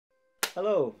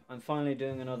Hello, I'm finally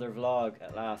doing another vlog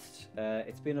at last.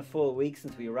 It's been a full week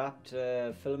since we wrapped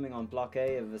filming on Block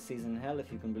A of A Season in Hell,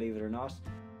 if you can believe it or not.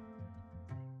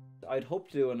 I'd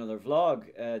hoped to do another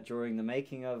vlog during the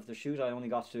making of the shoot. I only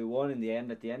got to do one in the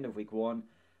end, at the end of week one.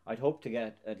 I'd hoped to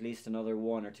get at least another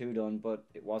one or two done, but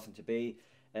it wasn't to be.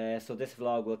 So this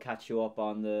vlog will catch you up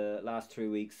on the last 3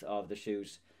 weeks of the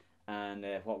shoot and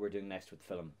what we're doing next with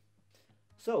film.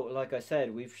 So, like I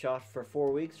said, we've shot for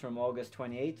 4 weeks from August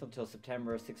 28th until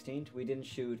September 16th. We didn't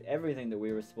shoot everything that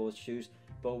we were supposed to shoot,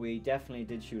 but we definitely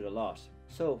did shoot a lot.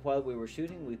 So, while we were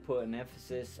shooting, we put an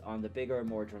emphasis on the bigger,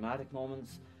 more dramatic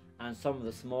moments, and some of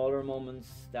the smaller moments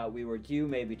that we were due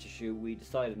maybe to shoot, we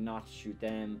decided not to shoot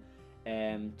them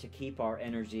to keep our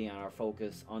energy and our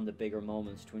focus on the bigger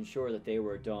moments to ensure that they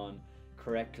were done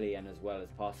correctly and as well as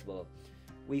possible.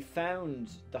 We found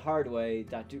the hard way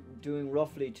that doing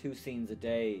roughly 2 scenes a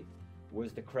day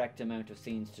was the correct amount of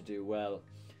scenes to do well.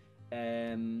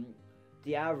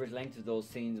 The average length of those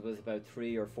scenes was about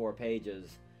 3 or 4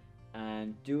 pages,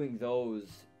 and doing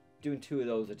 2 of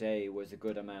those a day was a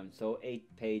good amount. So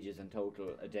 8 pages in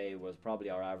total a day was probably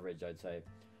our average, I'd say,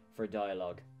 for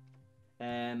dialogue.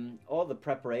 All the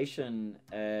preparation,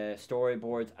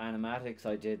 storyboards, animatics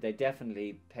I did, they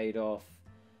definitely paid off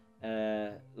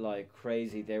like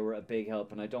crazy. They were a big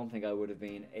help, and I don't think I would have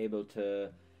been able to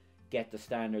get the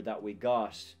standard that we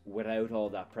got without all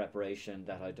that preparation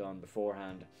that I'd done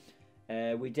beforehand.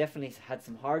 We definitely had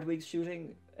some hard weeks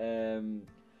shooting.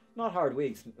 Not hard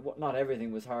weeks, not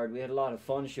everything was hard. We had a lot of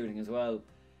fun shooting as well,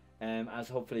 as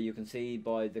hopefully you can see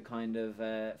by the kind of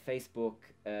Facebook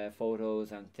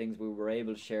photos and things we were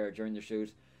able to share during the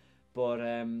shoot.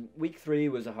 But week 3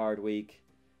 was a hard week.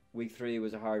 Week 3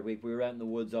 was a hard week. We were out in the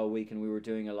woods all week, and we were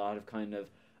doing a lot of kind of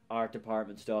art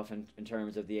department stuff in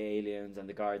terms of the aliens and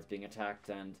the guards being attacked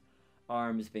and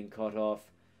arms being cut off.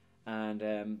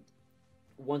 And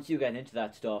once you get into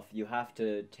that stuff, you have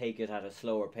to take it at a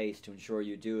slower pace to ensure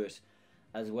you do it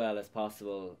as well as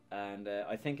possible. And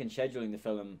I think in scheduling the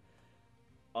film,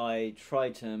 I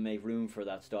tried to make room for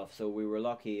that stuff. So we were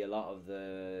lucky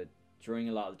during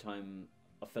a lot of the time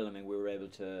of filming, we were able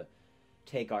to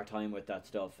take our time with that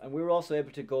stuff, and we were also able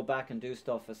to go back and do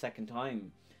stuff a second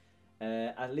time,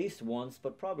 at least once,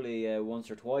 but probably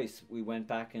once or twice. We went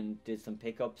back and did some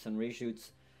pickups and reshoots.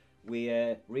 We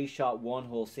reshot one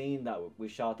whole scene that we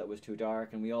shot that was too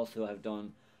dark, and we also have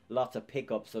done lots of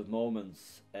pickups of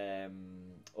moments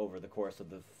over the course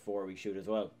of the 4-week shoot as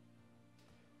well.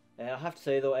 I have to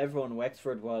say though, everyone in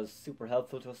Wexford was super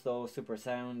helpful to us though, super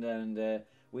sound, and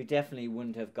we definitely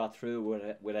wouldn't have got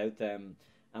through without them.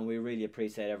 And we really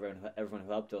appreciate everyone who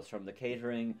helped us, from the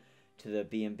catering to the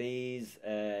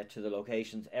B&Bs to the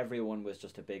locations. Everyone was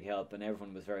just a big help, and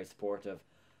everyone was very supportive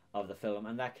of the film,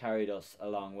 and that carried us a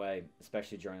long way,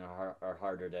 especially during our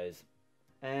harder days.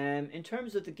 In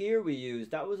terms of the gear we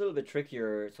used, that was a little bit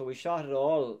trickier. So we shot it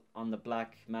all on the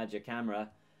Blackmagic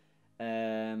camera,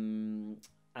 and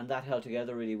that held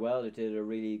together really well. It did a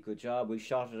really good job. We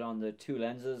shot it on the 2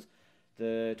 lenses,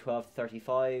 the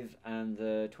 12-35 and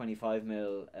the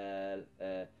 25mm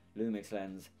Lumix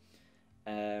lens.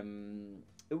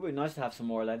 It would be nice to have some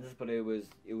more lenses, but it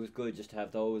was good just to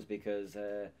have those, because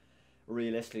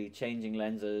realistically changing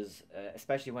lenses,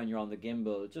 especially when you're on the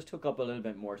gimbal, just took up a little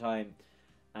bit more time.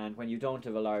 And when you don't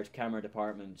have a large camera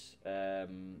department,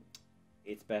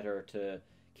 it's better to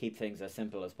keep things as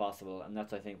simple as possible, and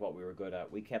that's I think what we were good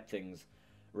at. We kept things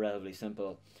relatively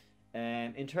simple.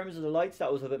 In terms of the lights,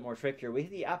 that was a bit more trickier. We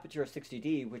had the Aperture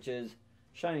 60D, which is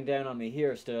shining down on me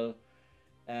here still,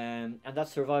 and that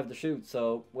survived the shoot,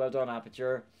 so well done,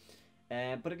 Aperture.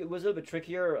 But it was a little bit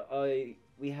trickier.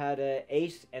 We had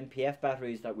 8 NPF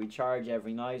batteries that we charge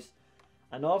every night,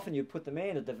 and often you put them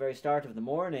in at the very start of the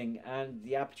morning and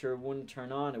the Aperture wouldn't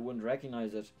turn on, it wouldn't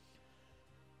recognize it.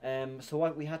 So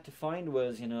what we had to find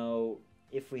was, you know,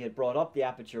 if we had brought up the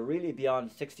Aperture really beyond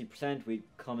 60%, we'd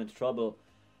come into trouble.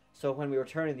 So when we were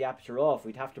turning the Aperture off,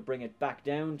 we'd have to bring it back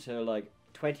down to like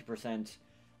 20%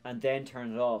 and then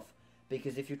turn it off.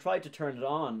 Because if you tried to turn it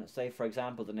on, say for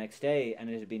example the next day, and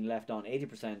it had been left on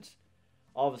 80%,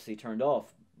 obviously turned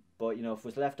off. But you know, if it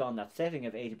was left on that setting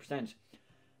of 80%,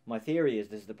 my theory is,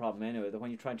 this is the problem anyway, that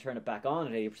when you try and turn it back on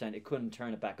at 80%, it couldn't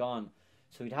turn it back on.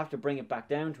 So you'd have to bring it back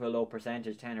down to a low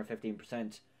percentage, 10 or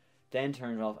 15%, then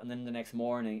turn it off, and then the next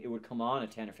morning it would come on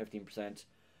at 10 or 15%.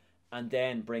 And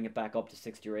then bring it back up to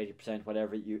 60 or 80%,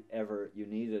 whatever you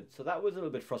needed. So that was a little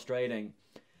bit frustrating.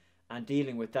 And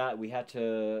dealing with that, we had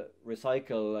to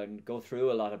recycle and go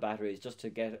through a lot of batteries just to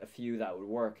get a few that would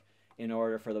work in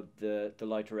order for the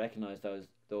light to recognize those.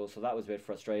 So that was a bit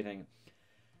frustrating.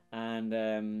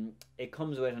 and it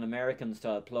comes with an American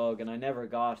style plug, and I never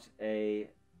got an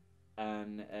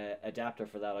adapter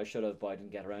for that. I should have, but I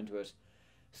didn't get around to it.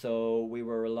 So we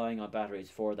were relying on batteries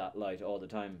for that light all the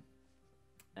time.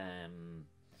 Um,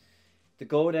 the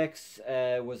Godex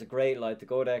was a great light. The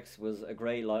Godex was a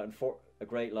great light. A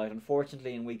great light.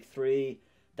 Unfortunately, in week three,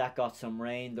 that got some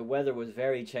rain. The weather was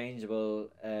very changeable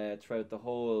throughout the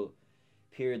whole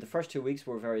period. The first 2 weeks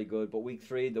were very good, but week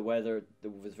three, the weather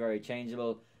was very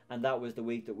changeable, and that was the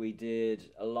week that we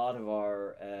did a lot of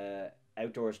our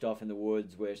outdoor stuff in the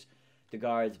woods with the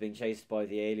guards being chased by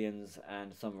the aliens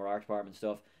and some of our art department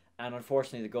stuff. And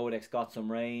unfortunately, the Godex got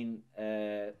some rain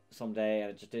someday, and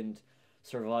it just didn't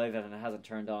survive it, and it hasn't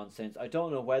turned on since. I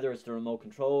don't know whether it's the remote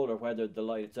control or whether the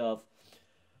light itself.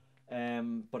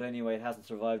 But anyway, it hasn't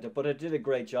survived it. But it did a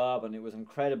great job, and it was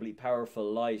incredibly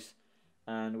powerful light,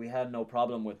 and we had no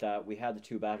problem with that. We had the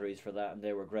two batteries for that, and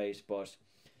they were great. But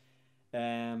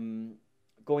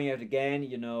going out again,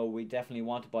 we definitely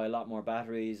want to buy a lot more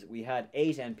batteries. We had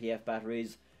 8 NPF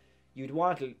batteries. You'd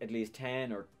want at least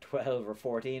 10 or 12 or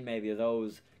 14 maybe of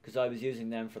those, because I was using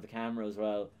them for the camera as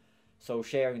well. So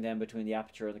sharing them between the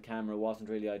aperture and the camera wasn't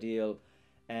really ideal.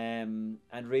 And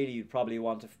really, you'd probably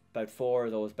want about 4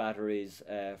 of those batteries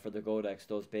for the Godex,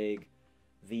 those big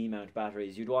V-mount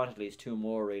batteries. You'd want at least 2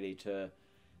 more really to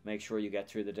make sure you get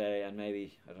through the day, and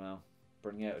maybe, I don't know,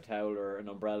 bring out a towel or an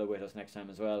umbrella with us next time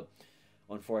as well.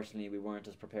 Unfortunately, we weren't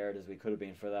as prepared as we could have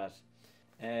been for that.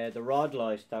 The rod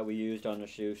light that we used on the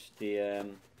shoot, the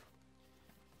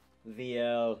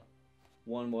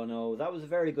VL110, that was a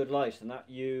very good light, and that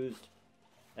used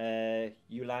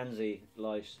Ulanzi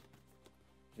light,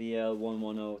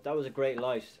 VL110. That was a great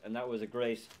light, and that was a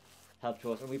great help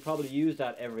to us, and we probably used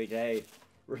that every day.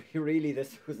 Really,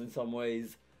 this was in some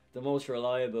ways the most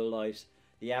reliable light.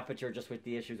 The aperture, just with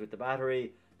the issues with the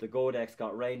battery, the Godex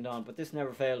got rained on, but this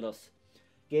never failed us.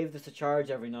 Gave this a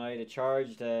charge every night. It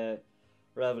charged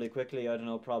relatively quickly, I don't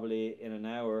know, probably in an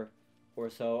hour or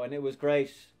so, and it was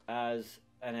great as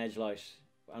an edge light,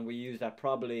 and we used that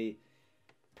probably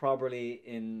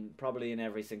in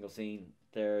every single scene.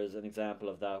 There's an example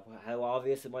of that. How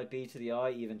obvious it might be to the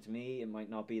eye, even to me, it might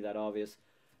not be that obvious,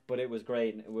 but it was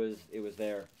great, and it was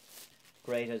there.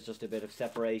 Great as just a bit of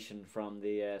separation from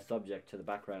the subject to the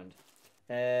background.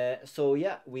 So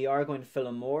yeah, we are going to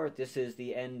film more. This is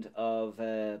the end of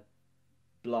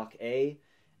block A.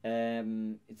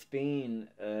 It's been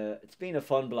a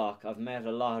fun block. I've met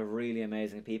a lot of really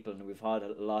amazing people, and we've had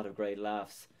a lot of great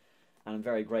laughs, and I'm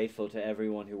very grateful to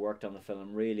everyone who worked on the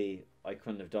film. Really, I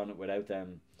couldn't have done it without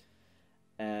them.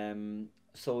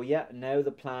 So yeah, now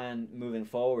the plan moving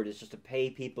forward is just to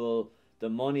pay people the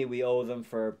money we owe them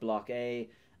for block A,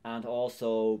 and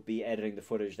also be editing the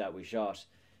footage that we shot.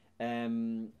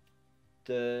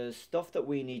 The stuff that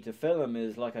we need to film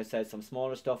is, like I said, some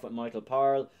smaller stuff with Michael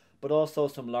Parle, but also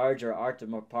some larger art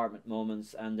department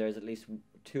moments, and there's at least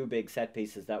 2 big set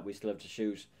pieces that we still have to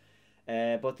shoot.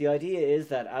 But the idea is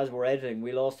that as we're editing,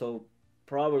 we'll also,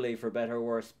 probably for better or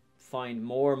worse, find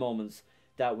more moments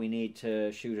that we need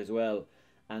to shoot as well.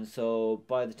 And so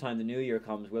by the time the new year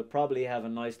comes, we'll probably have a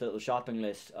nice little shopping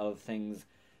list of things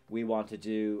we want to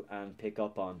do and pick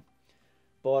up on.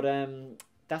 But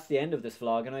that's the end of this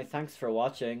vlog, and thanks for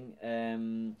watching.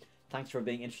 Thanks for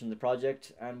being interested in the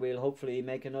project, and we'll hopefully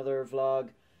make another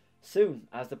vlog soon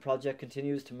as the project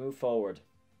continues to move forward.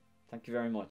 Thank you very much.